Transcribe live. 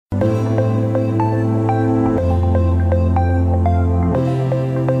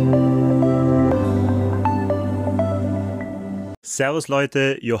Servus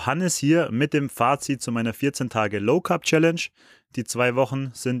Leute, Johannes hier mit dem Fazit zu meiner 14 Tage Low Carb Challenge. Die 2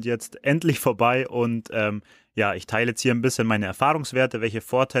 Wochen sind jetzt endlich vorbei und ich teile jetzt hier ein bisschen meine Erfahrungswerte, welche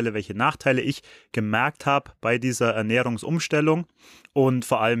Vorteile, welche Nachteile ich gemerkt habe bei dieser Ernährungsumstellung und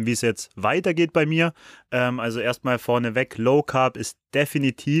vor allem, wie es jetzt weitergeht bei mir. Also erstmal vorneweg, Low Carb ist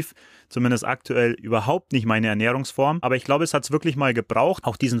definitiv, zumindest aktuell, überhaupt nicht meine Ernährungsform. Aber ich glaube, es hat es wirklich mal gebraucht,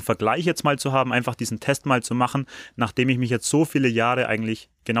 auch diesen Vergleich jetzt mal zu haben, einfach diesen Test mal zu machen, nachdem ich mich jetzt so viele Jahre eigentlich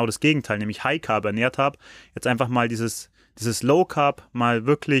genau das Gegenteil, nämlich High Carb ernährt habe. Jetzt einfach mal dieses Low Carb mal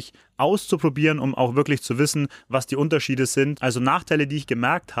wirklich auszuprobieren, um auch wirklich zu wissen, was die Unterschiede sind. Also Nachteile, die ich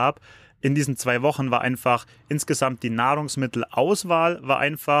gemerkt habe in diesen 2 Wochen, war einfach insgesamt die Nahrungsmittelauswahl war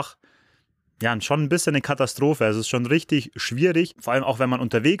einfach schon ein bisschen eine Katastrophe. Also es ist schon richtig schwierig, vor allem auch wenn man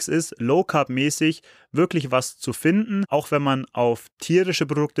unterwegs ist, Low Carb mäßig wirklich was zu finden, auch wenn man auf tierische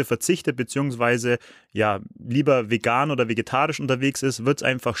Produkte verzichtet, beziehungsweise lieber vegan oder vegetarisch unterwegs ist, wird es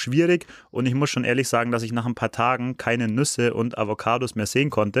einfach schwierig und ich muss schon ehrlich sagen, dass ich nach ein paar Tagen keine Nüsse und Avocados mehr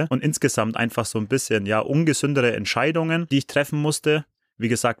sehen konnte und insgesamt einfach so ein bisschen ungesündere Entscheidungen, die ich treffen musste. Wie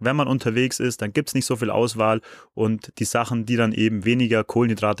gesagt, wenn man unterwegs ist, dann gibt es nicht so viel Auswahl und die Sachen, die dann eben weniger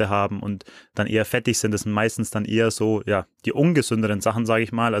Kohlenhydrate haben und dann eher fettig sind, das sind meistens dann eher so, die ungesünderen Sachen, sage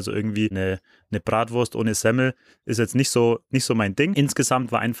ich mal. Also irgendwie eine Bratwurst ohne Semmel ist jetzt nicht so mein Ding.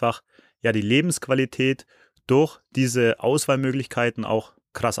 Insgesamt war einfach die Lebensqualität durch diese Auswahlmöglichkeiten auch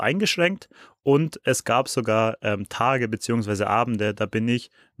krass eingeschränkt und es gab sogar Tage bzw. Abende, da bin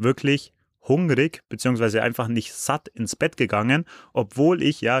ich wirklich hungrig beziehungsweise einfach nicht satt ins Bett gegangen, obwohl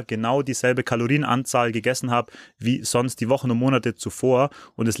ich genau dieselbe Kalorienanzahl gegessen habe wie sonst die Wochen und Monate zuvor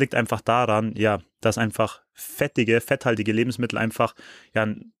und es liegt einfach daran, dass einfach fetthaltige Lebensmittel einfach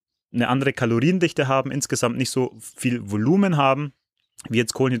eine andere Kaloriendichte haben, insgesamt nicht so viel Volumen haben wie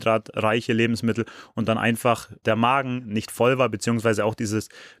jetzt kohlenhydratreiche Lebensmittel und dann einfach der Magen nicht voll war, beziehungsweise auch dieses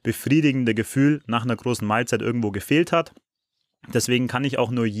befriedigende Gefühl nach einer großen Mahlzeit irgendwo gefehlt hat. Deswegen kann ich auch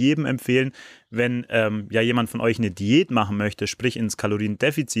nur jedem empfehlen, wenn jemand von euch eine Diät machen möchte, sprich ins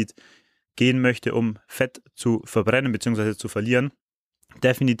Kaloriendefizit gehen möchte, um Fett zu verbrennen bzw. zu verlieren,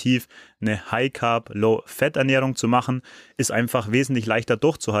 definitiv eine High-Carb, Low-Fett-Ernährung zu machen, ist einfach wesentlich leichter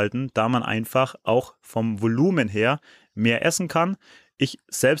durchzuhalten, da man einfach auch vom Volumen her mehr essen kann. Ich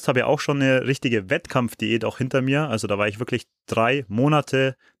selbst habe ja auch schon eine richtige Wettkampfdiät auch hinter mir. Also da war ich wirklich 3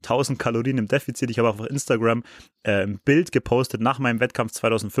 Monate 1000 Kalorien im Defizit. Ich habe auf Instagram ein Bild gepostet nach meinem Wettkampf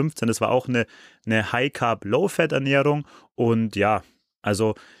 2015. Das war auch eine High-Carb, Low-Fat-Ernährung. Und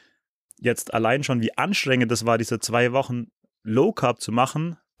also jetzt allein schon, wie anstrengend das war, diese 2 Wochen Low-Carb zu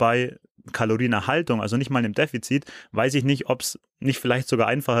machen bei Kalorienerhaltung, also nicht mal im Defizit, weiß ich nicht, ob es nicht vielleicht sogar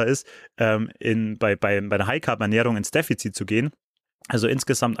einfacher ist, bei der High-Carb-Ernährung ins Defizit zu gehen. Also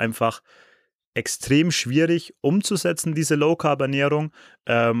insgesamt einfach extrem schwierig umzusetzen, diese Low-Carb-Ernährung.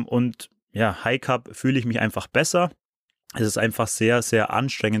 High Carb fühle ich mich einfach besser. Es ist einfach sehr, sehr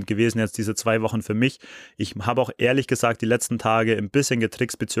anstrengend gewesen jetzt diese 2 Wochen für mich. Ich habe auch ehrlich gesagt die letzten Tage ein bisschen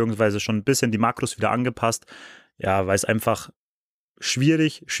getrickst, beziehungsweise schon ein bisschen die Makros wieder angepasst. Weil es einfach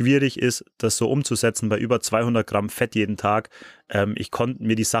schwierig ist, das so umzusetzen bei über 200 Gramm Fett jeden Tag. Ich konnte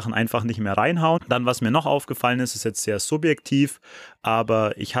mir die Sachen einfach nicht mehr reinhauen. Dann, was mir noch aufgefallen ist jetzt sehr subjektiv,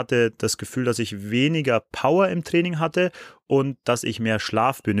 aber ich hatte das Gefühl, dass ich weniger Power im Training hatte und dass ich mehr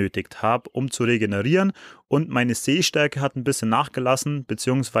Schlaf benötigt habe, um zu regenerieren und meine Sehstärke hat ein bisschen nachgelassen,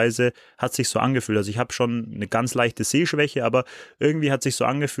 beziehungsweise hat sich so angefühlt, also ich habe schon eine ganz leichte Sehschwäche, aber irgendwie hat sich so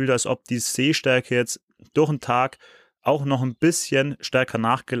angefühlt, als ob die Sehstärke jetzt durch den Tag auch noch ein bisschen stärker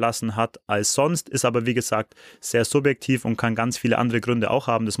nachgelassen hat als sonst, ist aber wie gesagt sehr subjektiv und kann ganz viele andere Gründe auch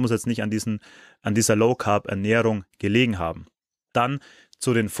haben. Das muss jetzt nicht an dieser Low-Carb-Ernährung gelegen haben. Dann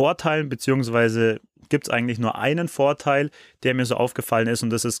zu den Vorteilen, beziehungsweise gibt es eigentlich nur einen Vorteil, der mir so aufgefallen ist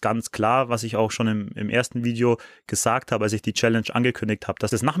und das ist ganz klar, was ich auch schon im ersten Video gesagt habe, als ich die Challenge angekündigt habe,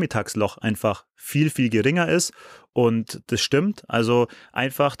 dass das Nachmittagsloch einfach viel, viel geringer ist und das stimmt. Also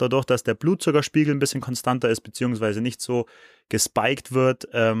einfach dadurch, dass der Blutzuckerspiegel ein bisschen konstanter ist, beziehungsweise nicht so gespiked wird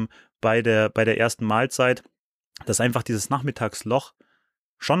bei der ersten Mahlzeit, dass einfach dieses Nachmittagsloch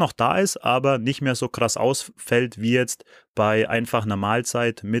schon noch da ist, aber nicht mehr so krass ausfällt wie jetzt bei einfach einer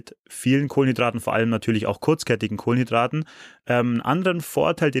Mahlzeit mit vielen Kohlenhydraten, vor allem natürlich auch kurzkettigen Kohlenhydraten. Einen anderen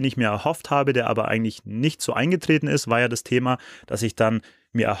Vorteil, den ich mir erhofft habe, der aber eigentlich nicht so eingetreten ist, war ja das Thema, dass ich dann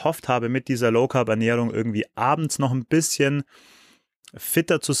mir erhofft habe, mit dieser Low-Carb-Ernährung irgendwie abends noch ein bisschen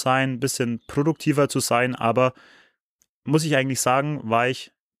fitter zu sein, ein bisschen produktiver zu sein, aber muss ich eigentlich sagen, war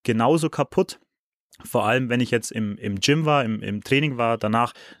ich genauso kaputt. Vor allem, wenn ich jetzt im Gym war, im Training war,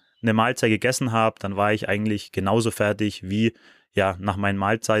 danach eine Mahlzeit gegessen habe, dann war ich eigentlich genauso fertig wie ja, nach meinen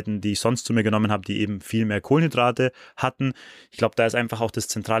Mahlzeiten, die ich sonst zu mir genommen habe, die eben viel mehr Kohlenhydrate hatten. Ich glaube, da ist einfach auch das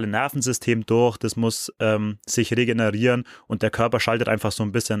zentrale Nervensystem durch, das muss sich regenerieren und der Körper schaltet einfach so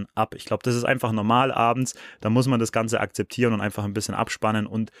ein bisschen ab. Ich glaube, das ist einfach normal abends, da muss man das Ganze akzeptieren und einfach ein bisschen abspannen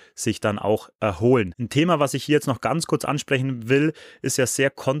und sich dann auch erholen. Ein Thema, was ich hier jetzt noch ganz kurz ansprechen will, ist ja sehr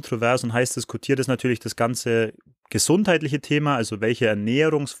kontrovers und heiß diskutiert, ist natürlich das ganze gesundheitliche Thema, also welche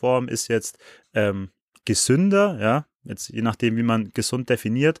Ernährungsform ist jetzt gesünder, ja, jetzt je nachdem, wie man gesund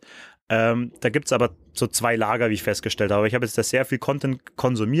definiert. Da gibt es aber so zwei Lager, wie ich festgestellt habe. Ich habe jetzt da sehr viel Content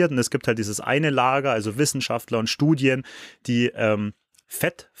konsumiert und es gibt halt dieses eine Lager, also Wissenschaftler und Studien, die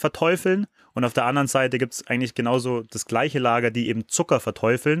Fett verteufeln und auf der anderen Seite gibt es eigentlich genauso das gleiche Lager, die eben Zucker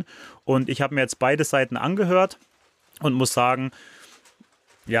verteufeln und ich habe mir jetzt beide Seiten angehört und muss sagen,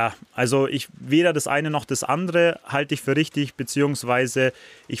 ja, also weder das eine noch das andere halte ich für richtig, beziehungsweise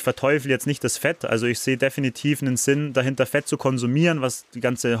ich verteufel jetzt nicht das Fett. Also ich sehe definitiv einen Sinn dahinter, Fett zu konsumieren, was die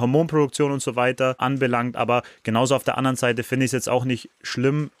ganze Hormonproduktion und so weiter anbelangt. Aber genauso auf der anderen Seite finde ich es jetzt auch nicht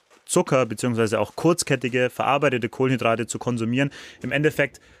schlimm, Zucker beziehungsweise auch kurzkettige, verarbeitete Kohlenhydrate zu konsumieren. Im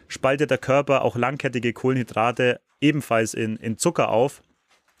Endeffekt spaltet der Körper auch langkettige Kohlenhydrate ebenfalls in Zucker auf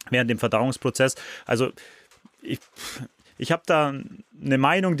während dem Verdauungsprozess. Also ich habe da eine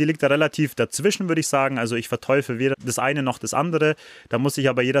Meinung, die liegt da relativ dazwischen, würde ich sagen. Also ich verteufel weder das eine noch das andere. Da muss sich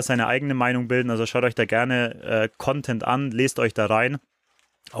aber jeder seine eigene Meinung bilden. Also schaut euch da gerne Content an, lest euch da rein.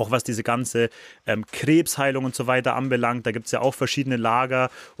 Auch was diese ganze Krebsheilung und so weiter anbelangt, da gibt es ja auch verschiedene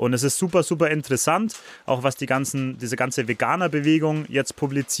Lager und es ist super, super interessant, auch was diese ganze Veganer-Bewegung jetzt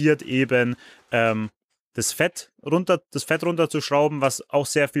publiziert, eben das Fett runterzuschrauben, was auch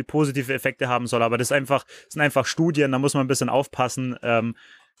sehr viel positive Effekte haben soll. Aber das sind einfach Studien, da muss man ein bisschen aufpassen,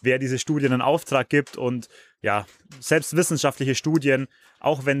 wer diese Studien in Auftrag gibt. Und ja, selbst wissenschaftliche Studien,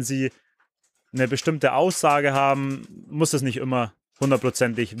 auch wenn sie eine bestimmte Aussage haben, muss es nicht immer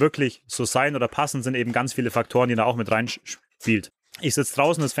hundertprozentig wirklich so sein oder passen, sind eben ganz viele Faktoren, die da auch mit reinspielt. Ich sitze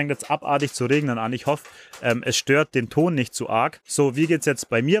draußen, es fängt jetzt abartig zu regnen an. Ich hoffe, es stört den Ton nicht zu arg. So, wie geht es jetzt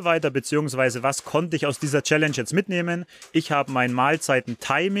bei mir weiter, beziehungsweise was konnte ich aus dieser Challenge jetzt mitnehmen? Ich habe mein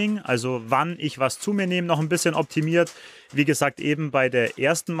Mahlzeiten-Timing, also wann ich was zu mir nehme, noch ein bisschen optimiert. Wie gesagt, eben bei der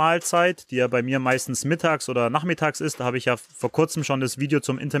ersten Mahlzeit, die ja bei mir meistens mittags oder nachmittags ist, da habe ich ja vor kurzem schon das Video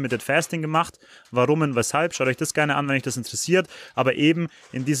zum Intermittent Fasting gemacht. Warum und weshalb? Schaut euch das gerne an, wenn euch das interessiert. Aber eben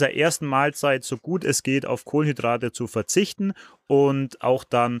in dieser ersten Mahlzeit, so gut es geht, auf Kohlenhydrate zu verzichten und auch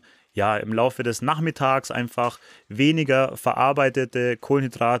dann ja im Laufe des Nachmittags einfach weniger verarbeitete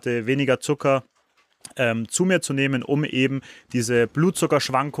Kohlenhydrate, weniger Zucker zu mir zu nehmen, um eben diese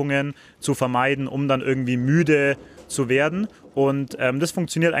Blutzuckerschwankungen zu vermeiden, um dann irgendwie müde zu werden. Und das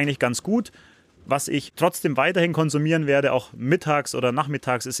funktioniert eigentlich ganz gut. Was ich trotzdem weiterhin konsumieren werde, auch mittags oder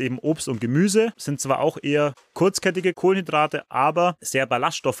nachmittags, ist eben Obst und Gemüse. Sind zwar auch eher kurzkettige Kohlenhydrate, aber sehr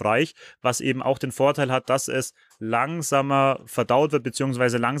ballaststoffreich, was eben auch den Vorteil hat, dass es langsamer verdaut wird,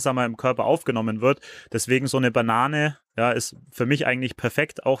 beziehungsweise langsamer im Körper aufgenommen wird. Deswegen so eine Banane, ja, ist für mich eigentlich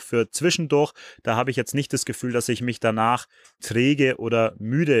perfekt, auch für zwischendurch. Da habe ich jetzt nicht das Gefühl, dass ich mich danach träge oder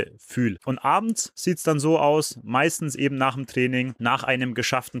müde fühle. Und abends sieht es dann so aus, meistens eben nach dem Training, nach einem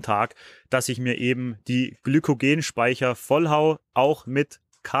geschafften Tag, dass ich mir eben die Glykogenspeicher vollhau, auch mit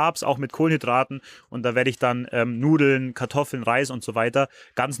Carbs, auch mit Kohlenhydraten, und da werde ich dann Nudeln, Kartoffeln, Reis und so weiter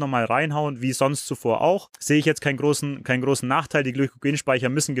ganz normal reinhauen, wie sonst zuvor auch. Sehe ich jetzt keinen großen Nachteil, die Glykogenspeicher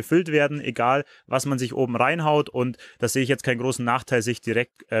müssen gefüllt werden, egal was man sich oben reinhaut, und da sehe ich jetzt keinen großen Nachteil, sich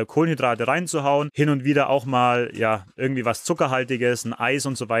direkt Kohlenhydrate reinzuhauen. Hin und wieder auch mal ja irgendwie was Zuckerhaltiges, ein Eis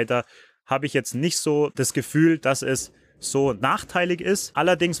und so weiter, habe ich jetzt nicht so das Gefühl, dass es so nachteilig ist.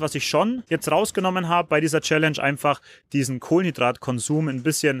 Allerdings, was ich schon jetzt rausgenommen habe bei dieser Challenge, einfach diesen Kohlenhydratkonsum ein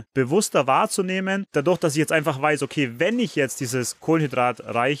bisschen bewusster wahrzunehmen. Dadurch, dass ich jetzt einfach weiß, okay, wenn ich jetzt dieses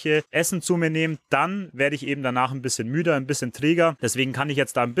kohlenhydratreiche Essen zu mir nehme, dann werde ich eben danach ein bisschen müder, ein bisschen träger. Deswegen kann ich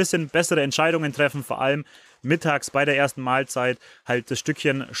jetzt da ein bisschen bessere Entscheidungen treffen, vor allem mittags bei der ersten Mahlzeit halt das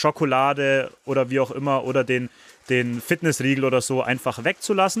Stückchen Schokolade oder wie auch immer oder den Fitnessriegel oder so einfach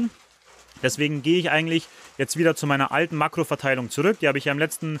wegzulassen. Deswegen gehe ich eigentlich jetzt wieder zu meiner alten Makroverteilung zurück. Die habe ich ja im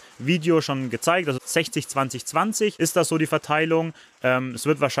letzten Video schon gezeigt. Also 60-20-20 ist das so die Verteilung. Es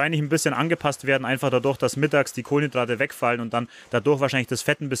wird wahrscheinlich ein bisschen angepasst werden, einfach dadurch, dass mittags die Kohlenhydrate wegfallen und dann dadurch wahrscheinlich das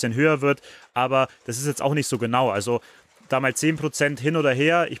Fett ein bisschen höher wird. Aber das ist jetzt auch nicht so genau. Also da mal 10% hin oder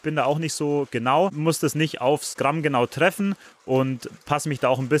her, ich bin da auch nicht so genau, muss das nicht aufs Gramm genau treffen und passe mich da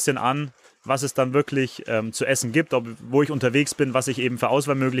auch ein bisschen an, was es dann wirklich zu essen gibt, wo ich unterwegs bin, was ich eben für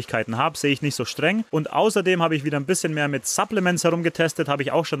Auswahlmöglichkeiten habe, sehe ich nicht so streng. Und außerdem habe ich wieder ein bisschen mehr mit Supplements herumgetestet, habe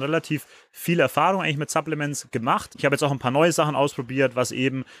ich auch schon relativ viel Erfahrung eigentlich mit Supplements gemacht. Ich habe jetzt auch ein paar neue Sachen ausprobiert, was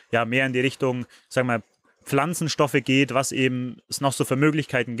eben ja mehr in die Richtung, sagen wir mal, Pflanzenstoffe geht, was eben es noch so für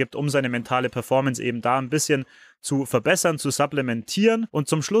Möglichkeiten gibt, um seine mentale Performance eben da ein bisschen zu verbessern, zu supplementieren. Und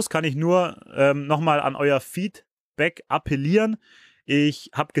zum Schluss kann ich nur nochmal an euer Feedback appellieren. Ich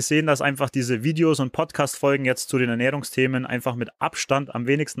habe gesehen, dass einfach diese Videos und Podcast-Folgen jetzt zu den Ernährungsthemen einfach mit Abstand am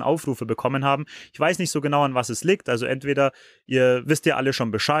wenigsten Aufrufe bekommen haben. Ich weiß nicht so genau, an was es liegt. Also entweder ihr wisst ja alle schon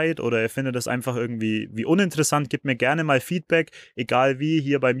Bescheid oder ihr findet es einfach irgendwie wie uninteressant. Gebt mir gerne mal Feedback, egal wie.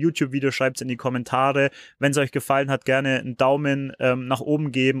 Hier beim YouTube-Video schreibt es in die Kommentare. Wenn es euch gefallen hat, gerne einen Daumen nach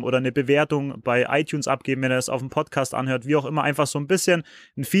oben geben oder eine Bewertung bei iTunes abgeben, wenn ihr das auf dem Podcast anhört. Wie auch immer, einfach so ein bisschen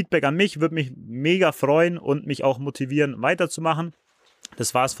ein Feedback an mich. Würde mich mega freuen und mich auch motivieren, weiterzumachen.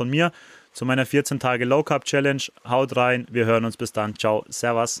 Das war's von mir zu meiner 14 Tage Low Carb Challenge. Haut rein, wir hören uns bis dann. Ciao,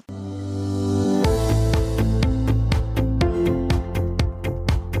 servus.